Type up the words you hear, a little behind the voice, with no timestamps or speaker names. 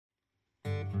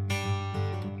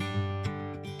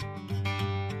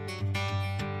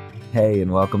Hey,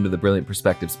 and welcome to the Brilliant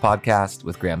Perspectives podcast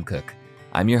with Graham Cook.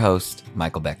 I'm your host,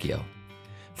 Michael Becchio.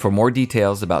 For more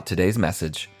details about today's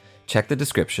message, check the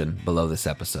description below this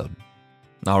episode.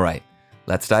 All right,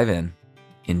 let's dive in.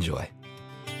 Enjoy.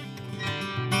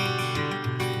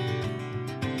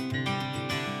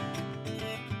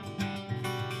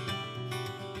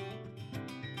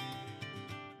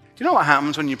 Do you know what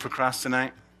happens when you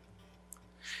procrastinate?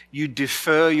 You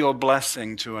defer your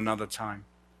blessing to another time.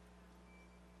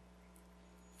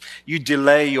 You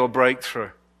delay your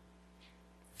breakthrough.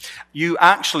 You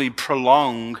actually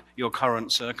prolong your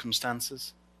current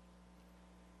circumstances.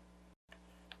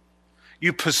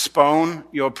 You postpone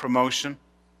your promotion.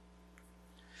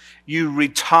 You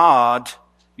retard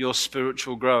your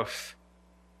spiritual growth.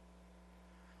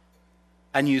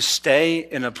 And you stay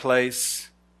in a place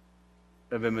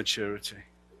of immaturity.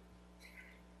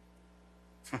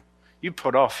 You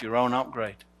put off your own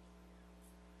upgrade.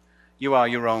 You are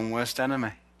your own worst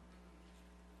enemy.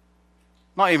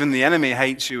 Not even the enemy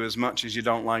hates you as much as you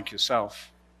don't like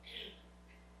yourself.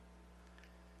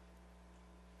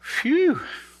 Phew.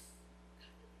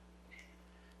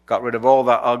 Got rid of all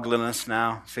that ugliness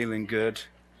now, feeling good.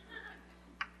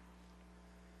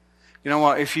 You know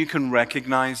what? If you can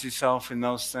recognize yourself in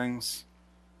those things,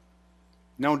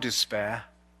 no despair,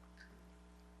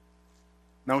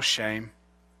 no shame,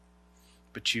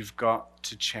 but you've got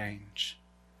to change.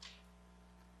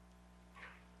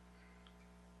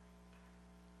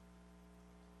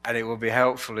 And it will be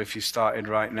helpful if you started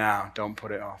right now. Don't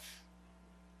put it off.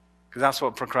 Because that's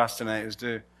what procrastinators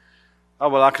do. Oh,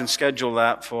 well, I can schedule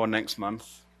that for next month.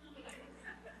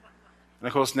 And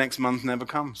of course, next month never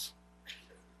comes.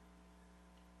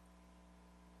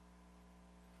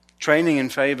 Training in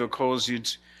favor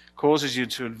causes you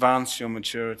to advance your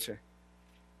maturity.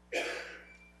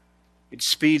 It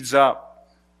speeds up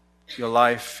your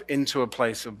life into a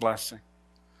place of blessing.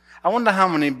 I wonder how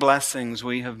many blessings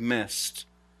we have missed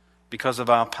because of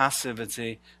our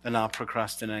passivity and our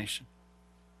procrastination.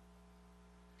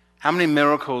 How many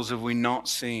miracles have we not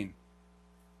seen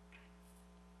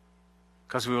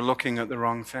because we were looking at the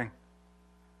wrong thing?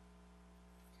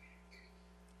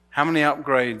 How many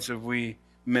upgrades have we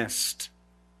missed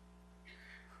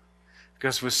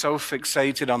because we're so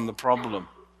fixated on the problem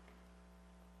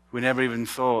we never even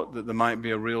thought that there might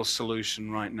be a real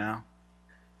solution right now?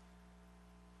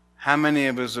 How many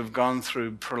of us have gone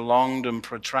through prolonged and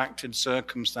protracted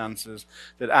circumstances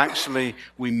that actually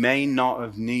we may not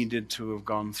have needed to have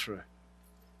gone through?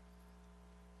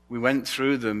 We went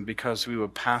through them because we were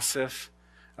passive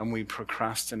and we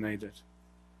procrastinated.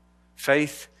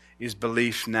 Faith is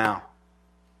belief now.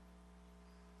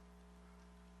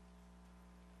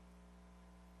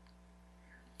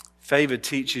 Favor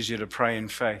teaches you to pray in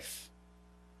faith.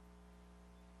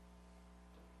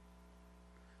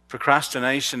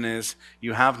 Procrastination is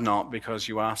you have not because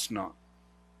you ask not.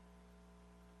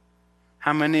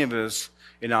 How many of us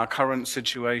in our current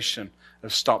situation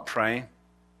have stopped praying?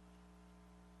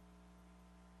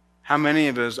 How many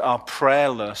of us are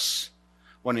prayerless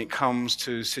when it comes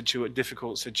to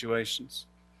difficult situations?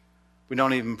 We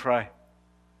don't even pray.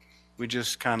 We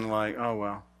just kind of like, oh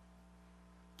well,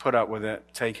 put up with it,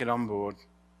 take it on board.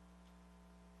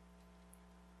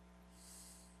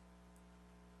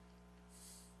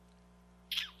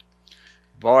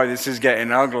 Boy, this is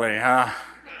getting ugly, huh?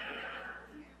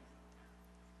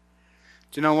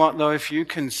 Do you know what, though? If you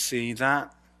can see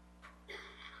that,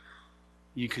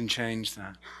 you can change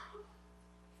that.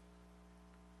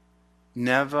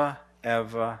 Never,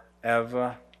 ever,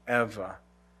 ever, ever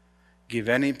give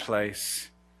any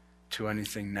place to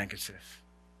anything negative.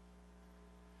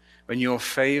 When your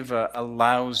favor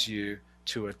allows you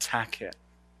to attack it,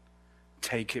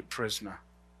 take it prisoner,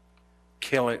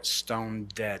 kill it stone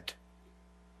dead.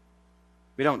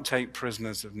 We don't take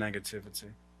prisoners of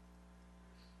negativity.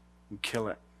 We kill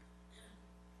it.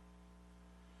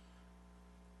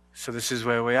 So this is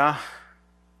where we are.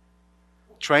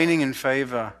 Training in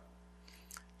favor,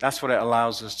 that's what it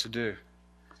allows us to do.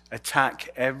 Attack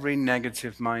every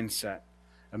negative mindset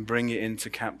and bring it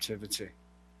into captivity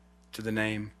to the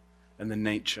name and the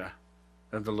nature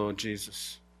of the Lord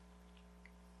Jesus.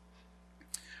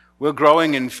 We're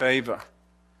growing in favor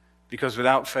because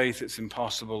without faith it's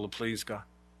impossible to please God.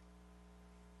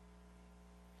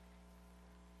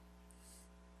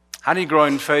 How do you grow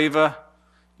in favor?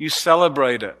 You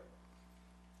celebrate it.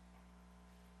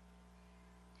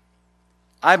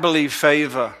 I believe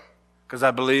favor because I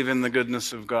believe in the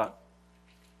goodness of God.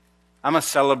 I'm a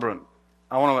celebrant.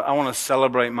 I want to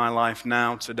celebrate my life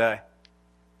now, today.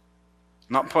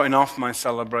 Not putting off my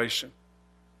celebration.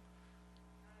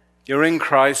 You're in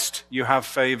Christ, you have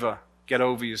favor. Get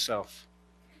over yourself.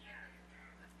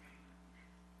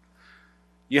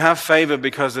 You have favor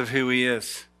because of who he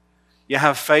is. You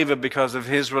have favor because of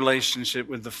his relationship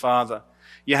with the Father.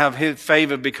 You have his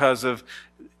favor because of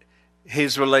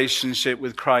his relationship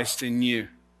with Christ in you.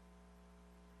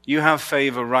 You have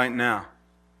favor right now.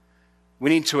 We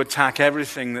need to attack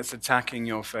everything that's attacking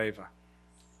your favor.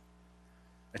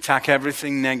 Attack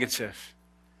everything negative.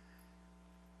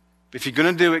 If you're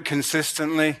going to do it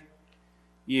consistently,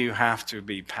 you have to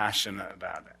be passionate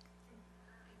about it.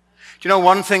 Do you know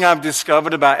one thing I've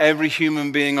discovered about every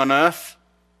human being on earth?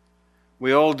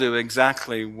 We all do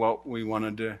exactly what we want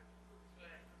to do.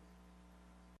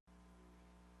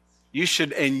 You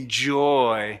should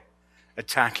enjoy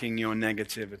attacking your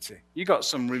negativity. You got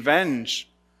some revenge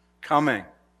coming.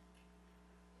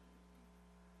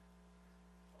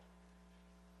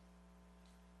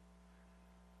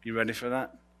 You ready for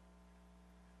that?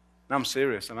 No, I'm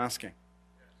serious, I'm asking.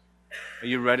 Are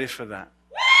you ready for that?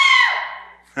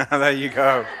 There you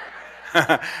go.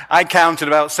 I counted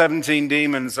about 17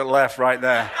 demons that left right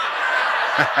there.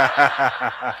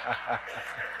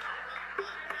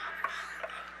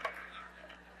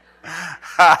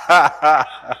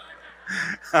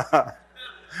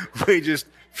 We just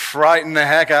frightened the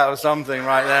heck out of something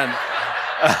right then.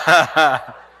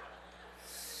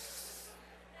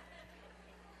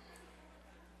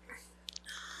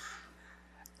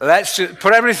 Let's just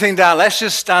put everything down. Let's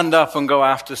just stand up and go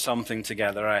after something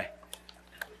together, eh?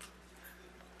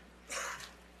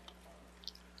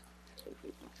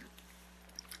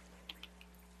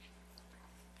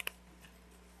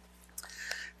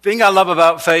 The thing I love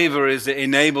about favor is it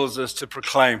enables us to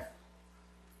proclaim.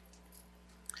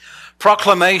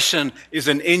 Proclamation is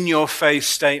an in-your-face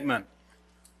statement.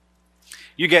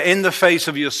 You get in the face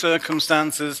of your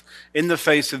circumstances, in the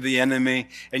face of the enemy,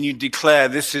 and you declare,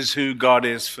 this is who God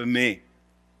is for me.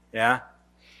 Yeah?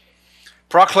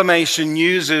 Proclamation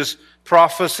uses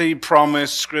prophecy,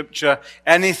 promise, scripture,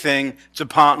 anything to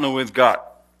partner with God.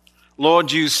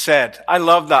 Lord, you said. I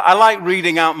love that. I like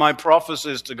reading out my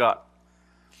prophecies to God.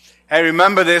 Hey,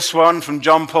 remember this one from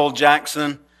John Paul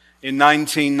Jackson in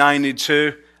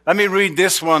 1992? Let me read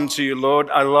this one to you, Lord.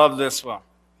 I love this one.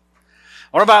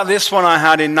 What about this one I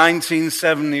had in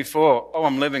 1974? Oh,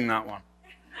 I'm living that one.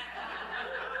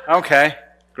 Okay,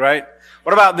 great.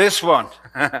 What about this one?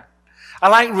 I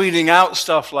like reading out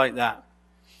stuff like that.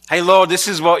 Hey, Lord, this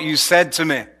is what you said to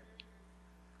me.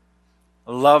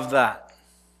 I love that.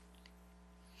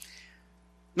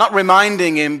 Not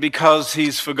reminding him because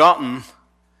he's forgotten.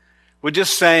 We're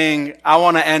just saying, I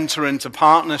want to enter into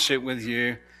partnership with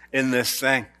you in this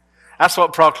thing. That's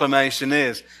what proclamation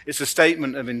is. It's a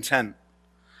statement of intent.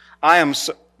 I am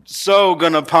so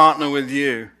going to partner with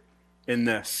you in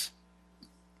this.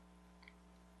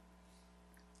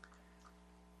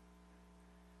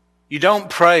 You don't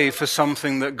pray for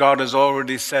something that God has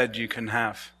already said you can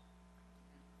have.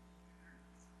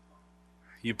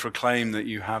 You proclaim that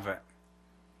you have it.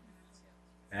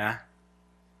 Yeah?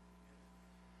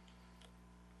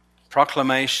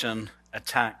 Proclamation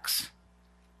attacks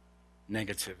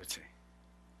negativity.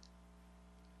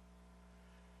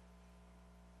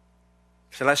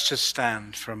 So let's just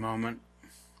stand for a moment.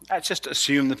 Let's just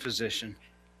assume the position.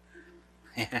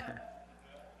 Yeah.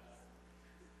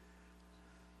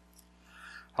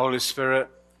 Holy Spirit,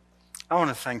 I want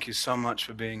to thank you so much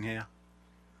for being here.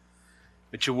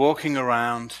 That you're walking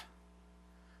around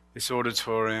this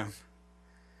auditorium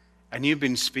and you've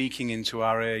been speaking into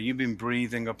our ear. You've been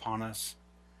breathing upon us.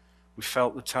 We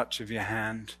felt the touch of your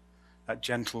hand, that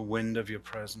gentle wind of your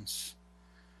presence.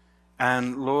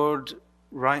 And Lord,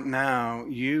 right now,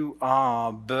 you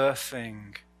are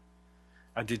birthing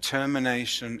a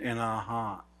determination in our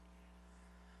heart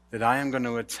that I am going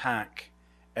to attack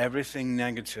everything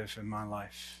negative in my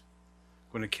life.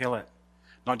 I'm going to kill it.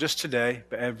 Not just today,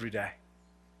 but every day.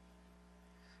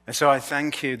 And so I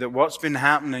thank you that what's been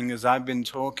happening as I've been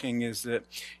talking is that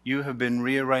you have been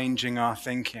rearranging our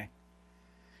thinking.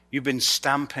 You've been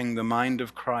stamping the mind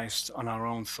of Christ on our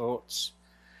own thoughts.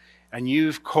 And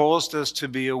you've caused us to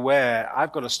be aware,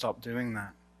 I've got to stop doing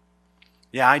that.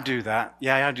 Yeah, I do that.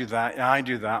 Yeah, I do that. Yeah, I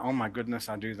do that. Oh my goodness,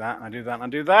 I do that. I do that. I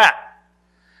do that.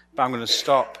 But I'm going to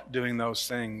stop doing those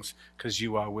things because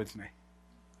you are with me.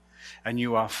 And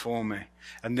you are for me.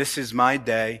 And this is my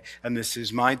day, and this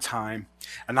is my time,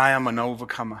 and I am an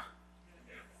overcomer.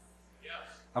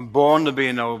 I'm born to be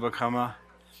an overcomer.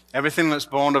 Everything that's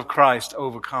born of Christ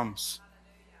overcomes.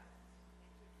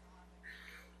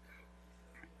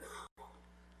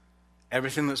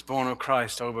 Everything that's born of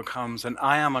Christ overcomes, and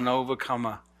I am an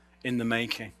overcomer in the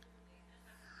making.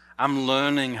 I'm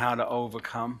learning how to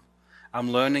overcome.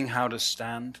 I'm learning how to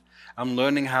stand. I'm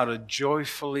learning how to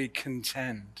joyfully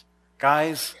contend.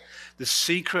 Guys, the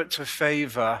secret to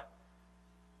favor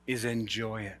is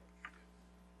enjoy it.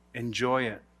 Enjoy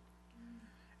it.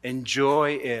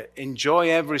 Enjoy it. Enjoy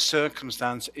every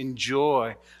circumstance.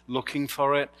 Enjoy looking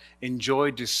for it.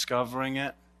 Enjoy discovering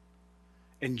it.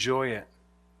 Enjoy it.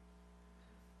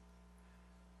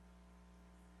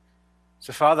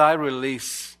 So, Father, I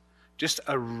release just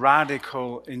a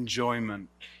radical enjoyment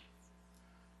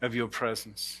of your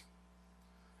presence,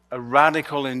 a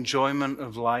radical enjoyment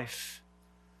of life,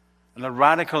 and a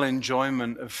radical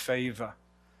enjoyment of favor.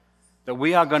 That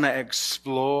we are going to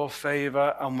explore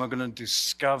favor and we're going to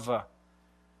discover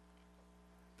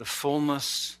the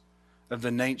fullness of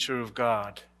the nature of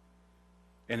God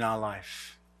in our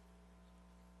life.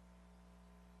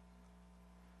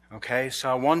 Okay, so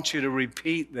I want you to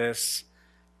repeat this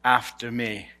after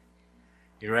me.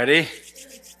 You ready?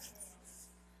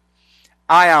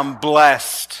 I am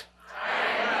blessed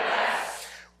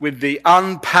with the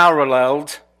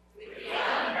unparalleled,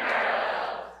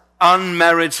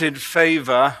 unmerited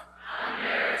favor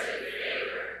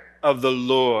of the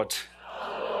Lord.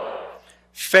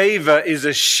 Favor is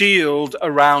a shield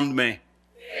around me.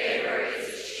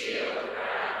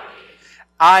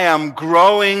 I am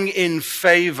growing in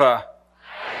favor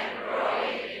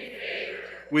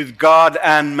with God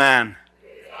and man.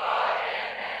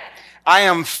 I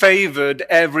am favored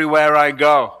everywhere I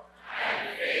go.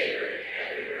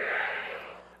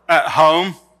 At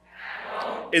home,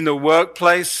 in the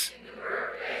workplace,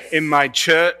 in my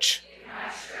church,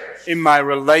 in my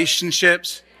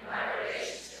relationships,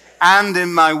 and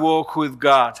in my walk with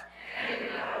God.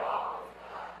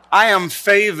 I am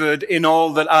favored in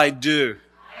all that I do.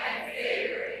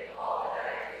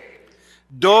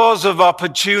 Doors of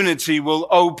opportunity will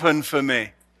open for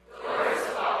me.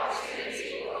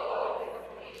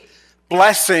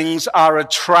 Blessings are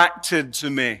attracted to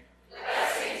me.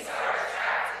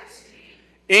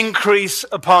 Increase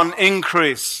upon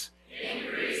increase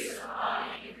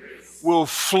will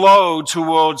flow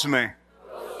towards me.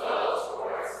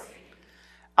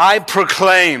 I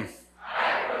proclaim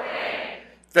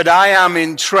that I am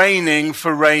in training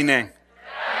for reigning.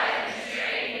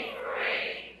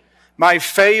 My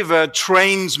favor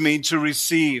trains me to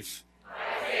receive.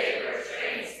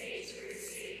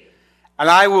 And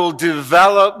I will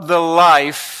develop the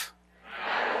life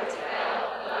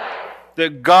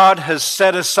that God has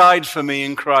set aside for me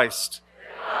in Christ.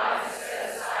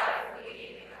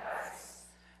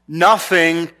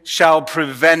 Nothing shall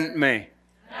prevent me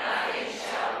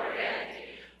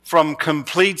from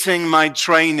completing my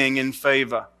training in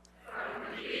favor.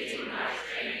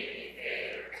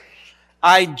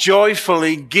 I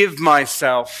joyfully give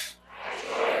myself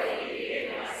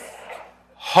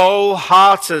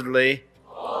wholeheartedly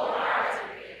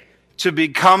to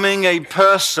becoming a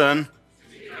person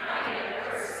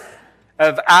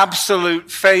of absolute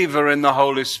favor in the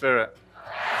Holy Spirit.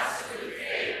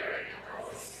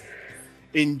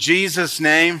 In Jesus'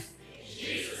 name,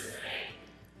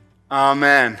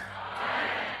 amen.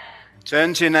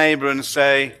 Turn to your neighbor and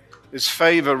say, there's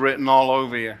favor written all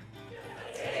over you.